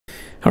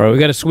All right, we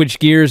got to switch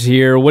gears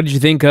here. What did you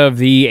think of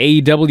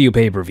the AEW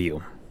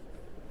pay-per-view?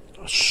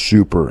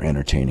 Super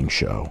entertaining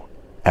show.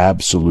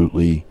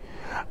 Absolutely.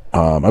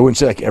 I wouldn't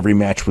say like every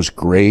match was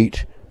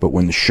great, but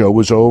when the show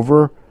was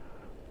over,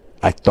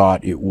 I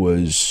thought it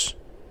was,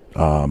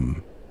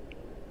 the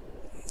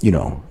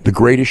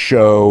greatest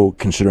show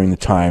considering the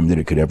time that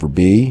it could ever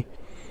be.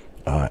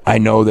 I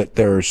know that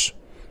there's,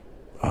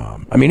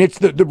 it's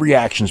the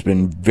reaction's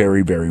been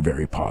very, very,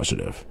 very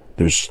positive.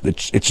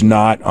 It's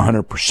not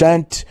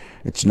 100%.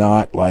 It's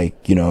not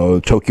like,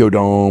 Tokyo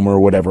Dome or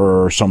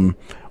whatever, or some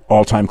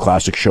all-time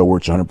classic show where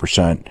it's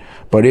 100%.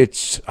 But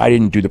I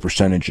didn't do the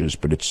percentages,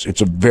 but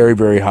it's a very,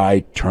 very high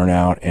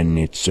turnout, and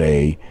it's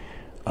a,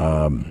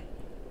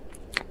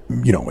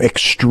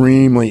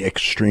 extremely,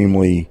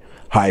 extremely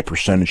high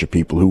percentage of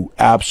people who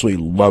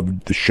absolutely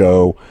loved the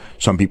show.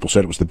 Some people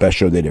said it was the best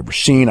show they'd ever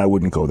seen. I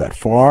wouldn't go that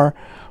far,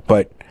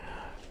 but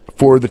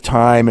for the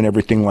time and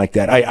everything like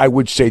that, I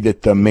would say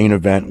that the main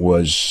event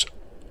was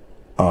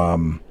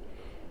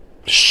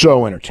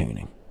so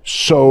entertaining,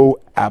 so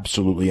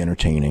absolutely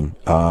entertaining.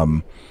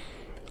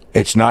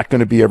 It's not going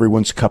to be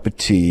everyone's cup of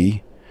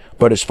tea,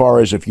 but as far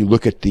as if you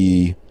look at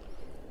the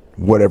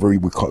whatever we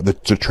would call the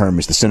term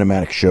is the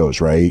cinematic shows,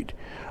 right?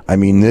 I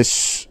mean,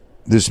 this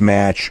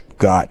match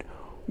got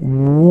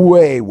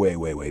way, way,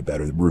 way, way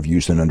better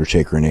reviews than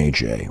Undertaker and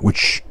AJ,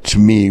 which to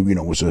me,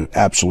 was an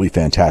absolutely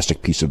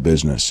fantastic piece of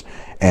business.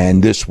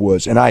 And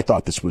I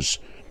thought this was,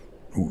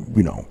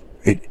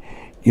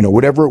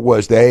 whatever it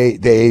was,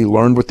 they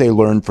learned what they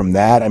learned from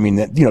that. I mean,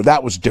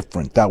 that was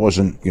different. That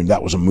wasn't,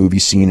 that was a movie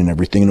scene and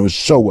everything, and it was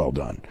so well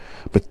done.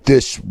 But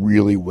this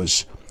really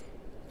was,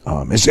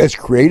 as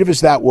creative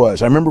as that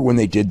was. I remember when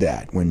they did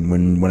that,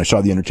 when I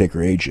saw the Undertaker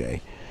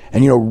AJ,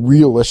 and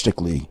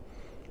realistically,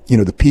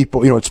 the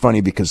people, it's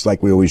funny because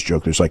like we always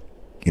joke, there's like,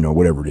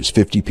 whatever it is,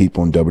 50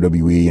 people in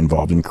WWE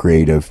involved in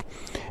creative.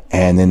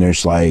 And then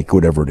there's like,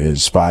 whatever it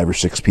is, 5 or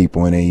 6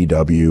 people in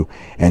AEW,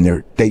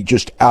 and they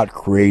just out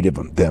creative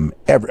them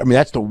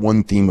that's the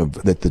one theme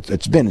of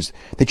that's been, is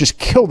they just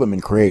kill them in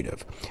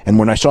creative. And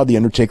when I saw the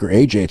Undertaker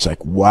AJ, it's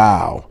like,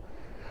 wow.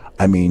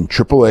 I mean,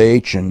 Triple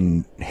H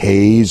and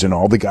Hayes and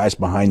all the guys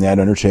behind that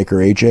Undertaker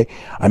AJ,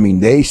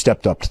 they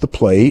stepped up to the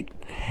plate,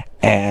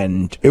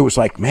 and it was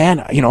like,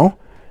 man,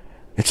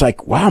 it's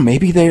like, wow,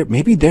 maybe they're as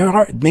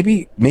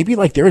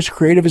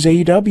creative as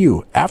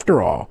AEW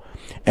after all.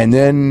 And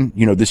then,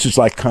 this is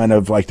like kind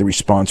of like the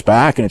response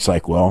back, and it's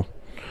like, well,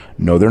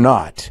 no, they're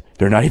not.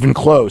 They're not even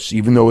close,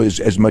 even though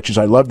as much as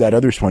I love that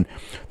other one,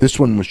 this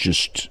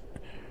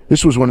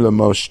was one of the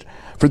most,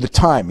 for the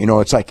time,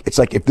 it's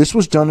like if this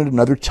was done at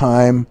another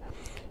time,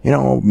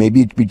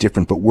 maybe it'd be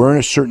different, but we're in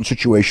a certain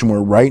situation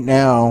where right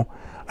now,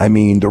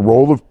 the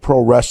role of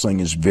pro wrestling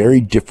is very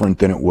different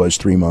than it was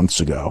 3 months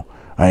ago.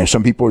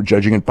 Some people are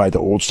judging it by the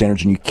old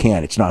standards, and you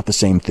can't. It's not the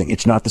same thing.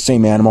 It's not the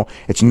same animal.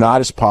 It's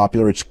not as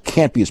popular. It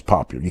can't be as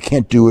popular. You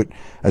can't do it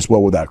as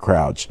well without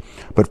crowds.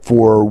 But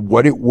for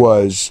what it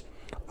was,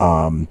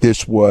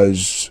 this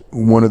was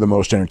one of the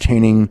most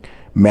entertaining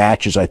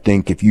matches. I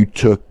think if you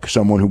took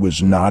someone who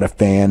was not a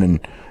fan and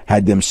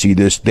had them see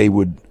this, they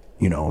would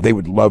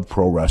love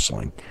pro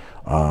wrestling.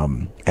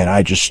 And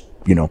I just,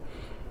 to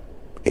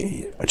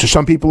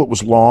some people it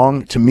was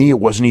long. To me, it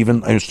wasn't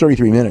even, it was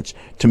 33 minutes.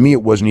 To me,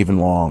 it wasn't even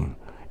long.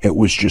 It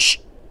was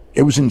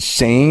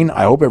insane.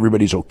 I hope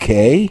everybody's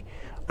okay.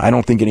 I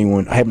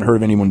haven't heard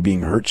of anyone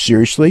being hurt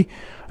seriously.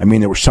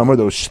 There were some of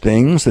those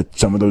things that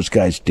some of those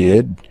guys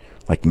did,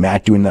 like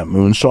Matt doing that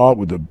moonsault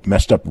with the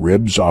messed up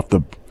ribs off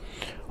the,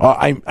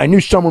 I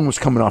knew someone was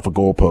coming off a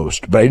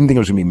goalpost, but I didn't think it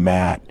was going to be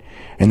Matt.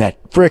 And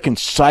that frickin'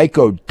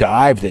 psycho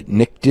dive that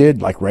Nick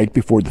did, like right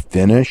before the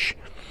finish.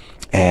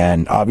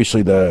 And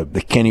obviously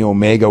the Kenny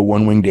Omega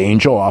one-winged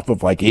angel off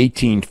of like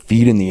 18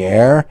 feet in the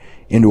air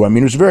into,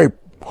 it was a very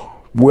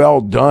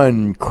well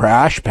done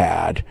crash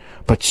pad,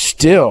 but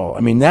still,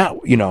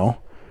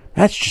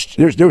 that's just,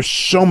 there was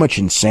so much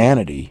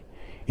insanity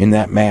in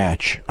that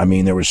match.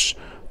 There was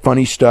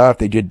funny stuff.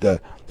 They did the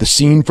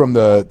scene from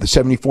the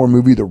 74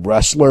 movie, The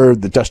Wrestler,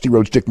 the Dusty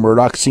Rhodes Dick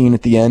Murdoch scene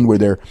at the end where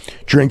they're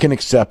drinking,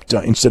 except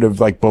instead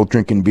of like both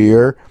drinking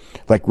beer,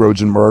 like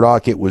Rhodes and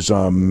Murdoch, it was,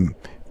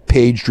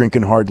 Paige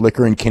drinking hard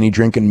liquor and Kenny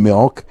drinking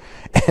milk.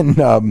 And,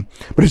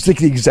 but it's like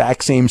the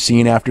exact same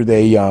scene after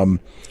they,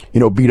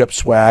 beat up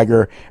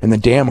Swagger, and the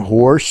damn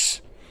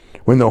horse,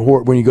 when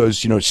he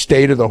goes,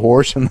 stay to the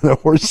horse, and the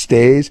horse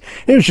stays.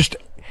 It was just,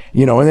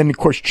 and then of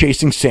course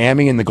chasing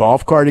Sammy in the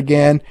golf cart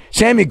again.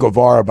 Sammy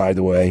Guevara, by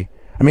the way.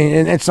 And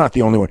it's not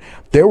the only one.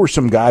 There were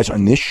some guys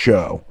on this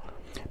show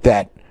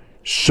that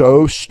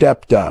so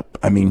stepped up.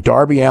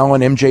 Darby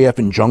Allin, MJF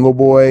and Jungle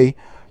Boy,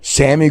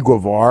 Sammy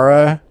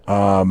Guevara,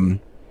 Hikaru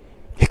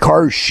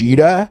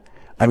Shida.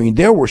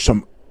 There were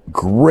some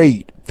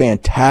great,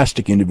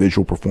 fantastic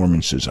individual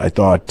performances. I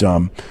thought,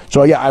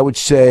 so yeah, I would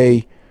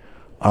say,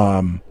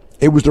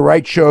 it was the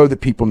right show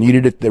that people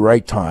needed at the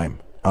right time.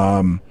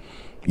 There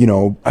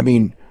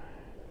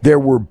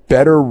were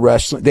better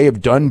wrestling, they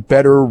have done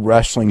better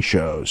wrestling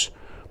shows,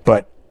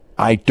 but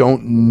I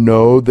don't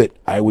know that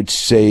I would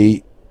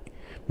say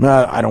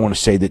I don't want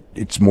to say that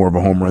it's more of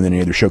a home run than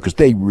any other show, because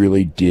they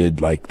really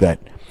did like that.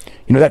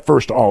 You know, that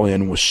first All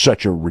In was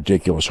such a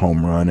ridiculous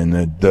home run, and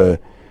the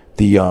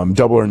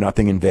Double or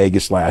Nothing in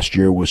Vegas last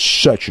year was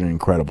such an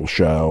incredible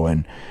show,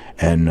 and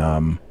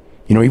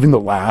you know, even the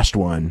last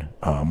one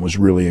was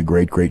really a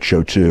great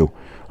show too.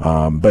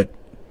 But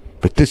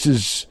this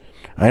is,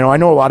 I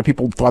know a lot of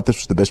people thought this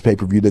was the best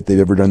pay-per-view that they've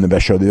ever done, the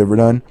best show they've ever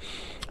done,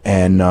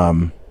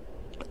 and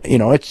you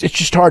know, it's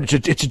just hard.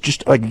 It's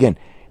just like, again,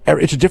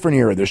 it's a different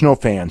era. There's no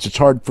fans. It's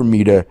hard for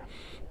me to,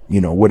 you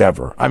know,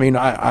 whatever. I mean,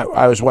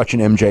 I was watching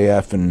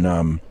MJF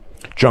and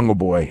Jungle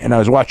Boy, and I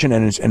was watching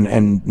and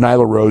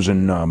Nyla Rose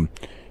and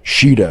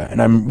Shida,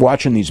 and I'm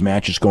watching these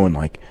matches going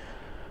like,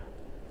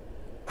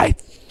 I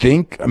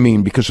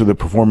mean, because of the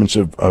performance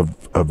of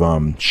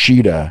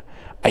Shida,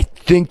 I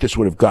think this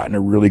would have gotten a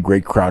really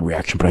great crowd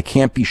reaction, but I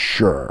can't be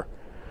sure.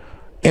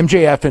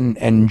 MJF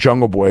and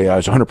Jungle Boy, I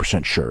was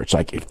 100% sure. It's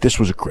like, if there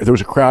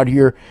was a crowd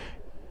here,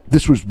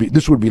 this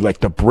would be like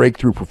the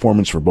breakthrough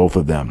performance for both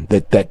of them.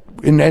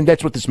 And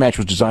that's what this match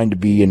was designed to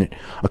be, and it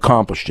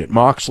accomplished it.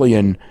 Moxley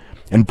and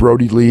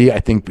Brody Lee, I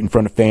think, in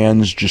front of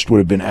fans, just would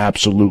have been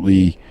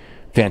absolutely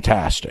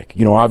fantastic.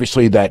 You know,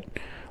 obviously that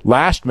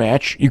last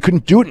match, you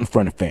couldn't do it in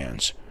front of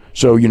fans.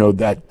 So, you know,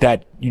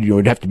 that you know,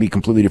 it'd have to be a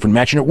completely different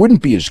match, and it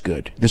wouldn't be as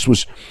good. This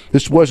was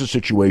a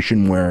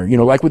situation where, you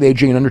know, like with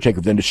AJ and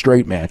Undertaker, then a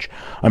straight match,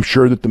 I'm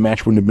sure that the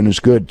match wouldn't have been as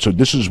good. So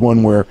this is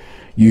one where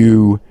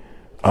you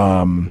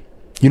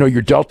know,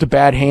 you're dealt a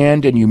bad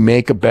hand and you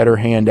make a better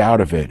hand out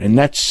of it, and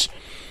that's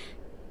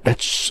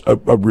a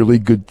really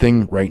good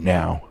thing right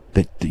now,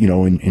 that, you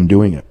know, in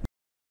doing it.